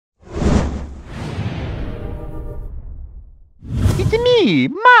me,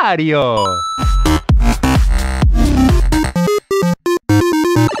 Mario!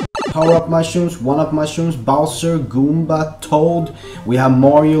 Power-up mushrooms, one-up mushrooms, Bowser, Goomba, Toad. We have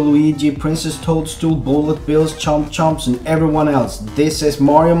Mario, Luigi, Princess Toadstool, Bullet Bills, Chomp Chomps, and everyone else. This is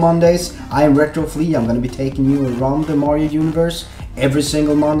Mario Mondays. I'm Retro Flea. I'm gonna be taking you around the Mario universe every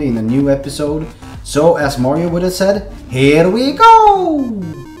single Monday in a new episode. So, as Mario would have said, here we go!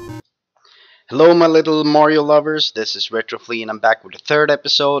 Hello my little Mario lovers, this is Retro Flea and I'm back with the third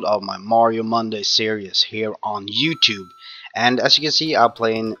episode of my Mario Monday series here on YouTube. And as you can see, I'm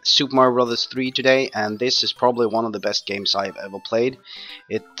playing Super Mario Bros. 3 today, and this is probably one of the best games I've ever played.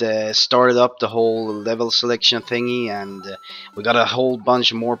 It started up the whole level selection thingy, and we got a whole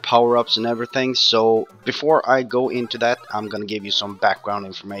bunch more power-ups and everything. So before I go into that, I'm gonna give you some background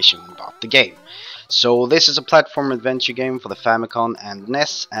information about the game. So this is a platform adventure game for the Famicom and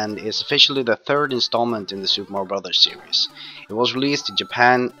NES, and is officially the third installment in the Super Mario Bros. Series. It was released in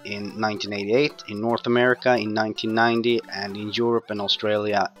Japan in 1988, in North America in 1990, and in Europe and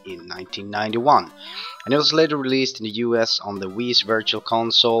Australia in 1991. And it was later released in the US on the Wii's Virtual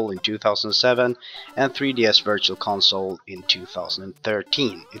Console in 2007 and 3DS Virtual Console in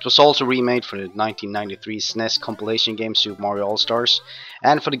 2013. It was also remade for the 1993 SNES compilation game Super Mario All-Stars,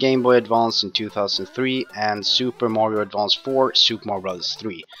 and for the Game Boy Advance in 2003 and Super Mario Advance 4 Super Mario Bros.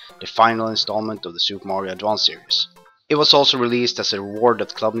 3, the final installment of the Super Mario Advance series. It was also released as a reward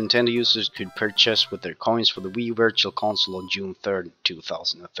that Club Nintendo users could purchase with their coins for the Wii Virtual Console on June 3rd,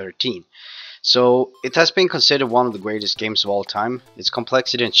 2013. So it has been considered one of the greatest games of all time. Its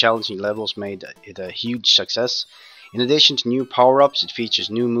complexity and challenging levels made it a huge success. In addition to new power-ups, it features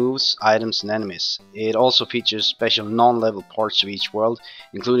new moves, items and enemies. It also features special non-level parts of each world,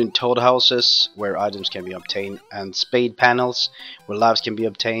 including toad houses, where items can be obtained, and spade panels, where lives can be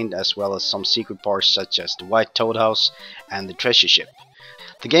obtained, as well as some secret parts such as the white toad house and the treasure ship.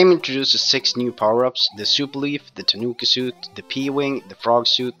 The game introduces 6 new power-ups: the Super Leaf, the Tanuki suit, the P-Wing, the Frog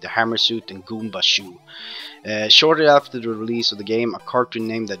suit, the Hammer suit and Goomba shoe. Shortly after the release of the game, a cartoon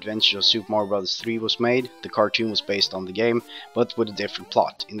named The Adventures of Super Mario Bros. 3 was made. The cartoon was based on the game, but with a different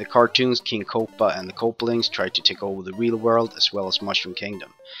plot. In the cartoons, King Koopa and the Koopalings tried to take over the real world as well as Mushroom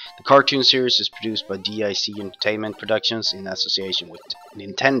Kingdom. The cartoon series is produced by DIC Entertainment Productions in association with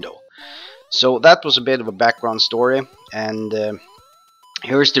Nintendo. So that was a bit of a background story, and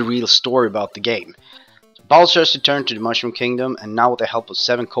here's the real story about the game. Bowser has returned to the Mushroom Kingdom, and now with the help of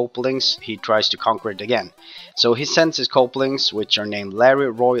 7 Koopalings, he tries to conquer it again. So he sends his Koopalings, which are named Larry,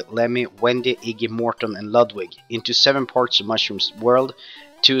 Roy, Lemmy, Wendy, Iggy, Morton and Ludwig, into 7 parts of Mushroom's world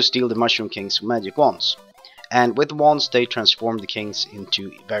to steal the Mushroom King's magic wands. And with the wands they transform the kings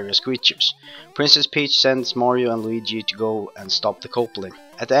into various creatures. Princess Peach sends Mario and Luigi to go and stop the Koopaling.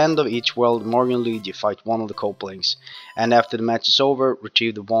 At the end of each world, Mario and Luigi fight one of the Koopalings, and after the match is over,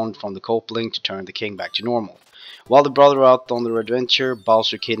 retrieve the wand from the Koopaling to turn the king back to normal. While the brothers are out on their adventure,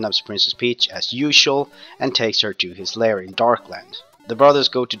 Bowser kidnaps Princess Peach as usual and takes her to his lair in Darkland. The brothers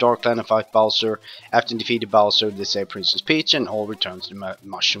go to Darkland and fight Bowser. After defeating Bowser, they save Princess Peach and all return to the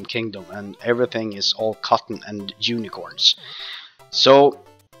Mushroom Kingdom, and everything is all cotton and unicorns. So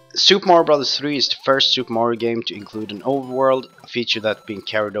Super Mario Bros. 3 is the first Super Mario game to include an overworld, a feature that's been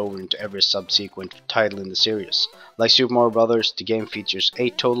carried over into every subsequent title in the series. Like Super Mario Bros., the game features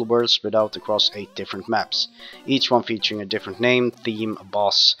 8 total worlds spread out across 8 different maps, each one featuring a different name, theme, a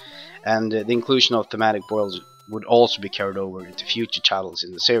boss, and the inclusion of thematic worlds would also be carried over into future titles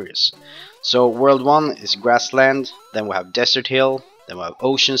in the series. So World 1 is Grassland, then we have Desert Hill, then we have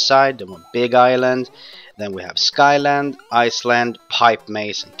Oceanside, then we have Big Island, then we have Skyland, Iceland, Pipe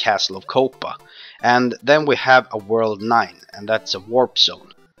Maze and Castle of Koopa. And then we have a World 9, and that's a Warp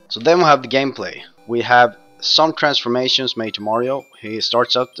Zone. So then we have the gameplay. We have some transformations made to Mario. He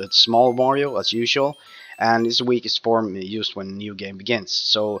starts out as small Mario as usual, and is the weakest form used when a new game begins.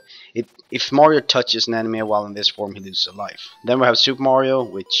 So if Mario touches an enemy while in this form, he loses a life. Then we have Super Mario,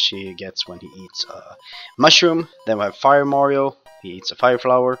 which he gets when he eats a mushroom. Then we have Fire Mario, he eats a fire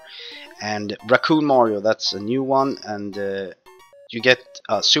flower. And Raccoon Mario, that's a new one, and you get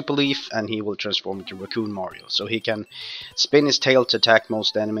a Super Leaf and he will transform into Raccoon Mario. So he can spin his tail to attack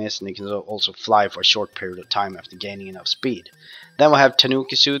most enemies, and he can also fly for a short period of time after gaining enough speed. Then we have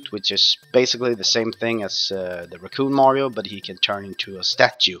Tanuki suit, which is basically the same thing as the Raccoon Mario, but he can turn into a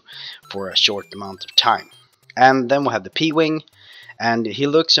statue for a short amount of time. And then we have the P-Wing, and he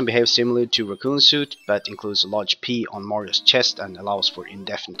looks and behaves similar to Raccoon suit, but includes a large P on Mario's chest and allows for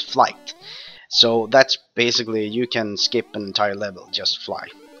indefinite flight. So that's basically, you can skip an entire level, just fly.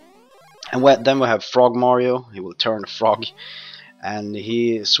 And then we have Frog Mario. He will turn a frog and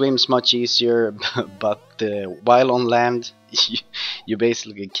he swims much easier, but while on land, you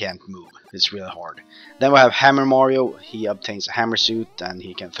basically can't move. It's really hard. Then we have Hammer Mario. He obtains a hammer suit, and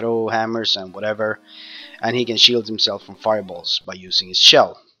he can throw hammers and whatever, and he can shield himself from fireballs by using his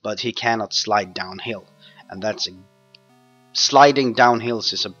shell, but he cannot slide downhill, and sliding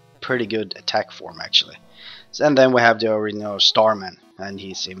downhills is a pretty good attack form actually. And then we have the original Starman, and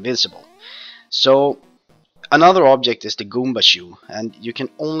he's invincible. So another object is the Goomba shoe, and you can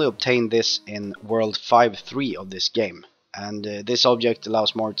only obtain this in World 5.3 of this game. And this object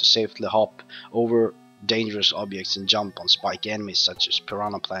allows Mario to safely hop over dangerous objects and jump on spike enemies such as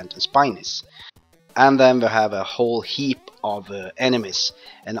Piranha Plant and Spinies. And then we have a whole heap of enemies,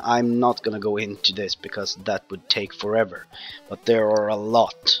 and I'm not gonna go into this because that would take forever, but there are a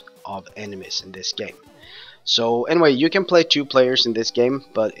lot of enemies in this game. So anyway, you can play 2 players in this game,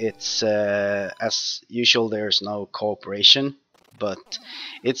 but it's as usual there's no cooperation, but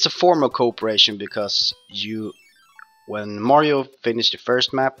it's a form of cooperation because when Mario finished the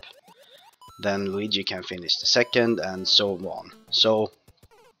first map, then Luigi can finish the second, and so on. So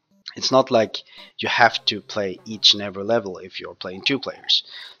it's not like you have to play each and every level if you're playing 2 players.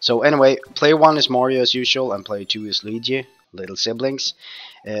 So anyway, player 1 is Mario as usual, and player 2 is Luigi, little siblings.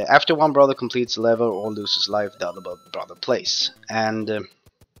 After one brother completes a level or loses life, the other brother plays. And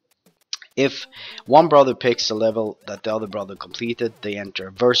if one brother picks a level that the other brother completed, they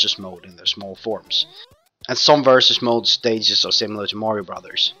enter versus mode in their small forms. And some versus mode stages are similar to Mario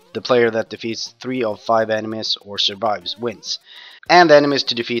Brothers. The player that defeats 3 of 5 enemies or survives wins. And the enemies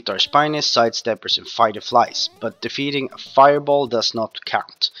to defeat are Spinies, Sidesteppers and Fighter Flies, but defeating a fireball does not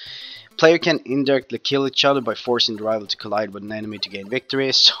count. Player can indirectly kill each other by forcing the rival to collide with an enemy to gain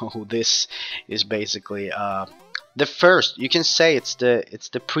victory, so this is basically the first, you can say it's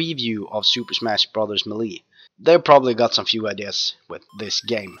the preview of Super Smash Bros. Melee. They probably got some few ideas with this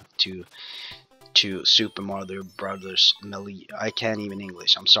game to Super Mario Bros. Melee. I can't even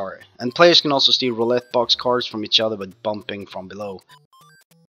English, I'm sorry. And players can also steal roulette box cards from each other by bumping from below.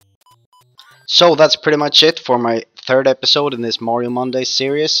 So that's pretty much it for my 3rd episode in this Mario Monday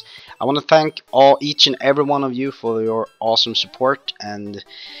series. I want to thank each and every one of you for your awesome support, and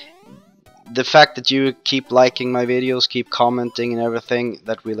the fact that you keep liking my videos, keep commenting and everything,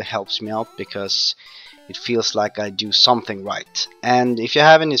 that really helps me out because it feels like I do something right. And if you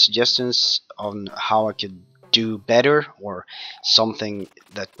have any suggestions on how I could do better or something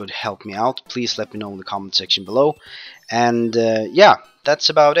that would help me out, please let me know in the comment section below. And yeah, that's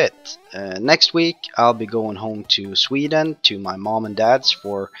about it. Next week I'll be going home to Sweden to my mom and dad's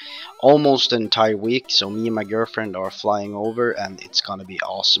for almost an entire week, so me and my girlfriend are flying over and it's gonna be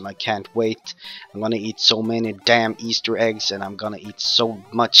awesome. I can't wait. I'm gonna eat so many damn Easter eggs, and I'm gonna eat so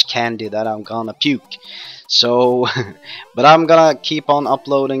much candy that I'm gonna puke. So but I'm gonna keep on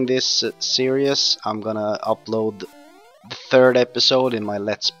uploading this series. I'm gonna upload the 3rd episode in my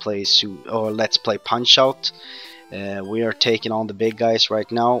Let's Play Punch Out. We are taking on the big guys right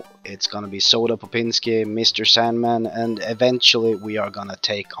now. It's gonna be Soda Popinski, Mr. Sandman, and eventually we are gonna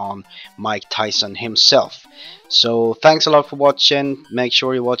take on Mike Tyson himself. So thanks a lot for watching. Make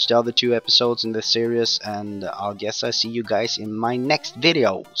sure you watch the other 2 episodes in this series, and I'll guess I see you guys in my next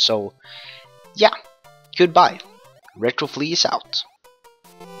video. So yeah, goodbye. RetroFlea is out.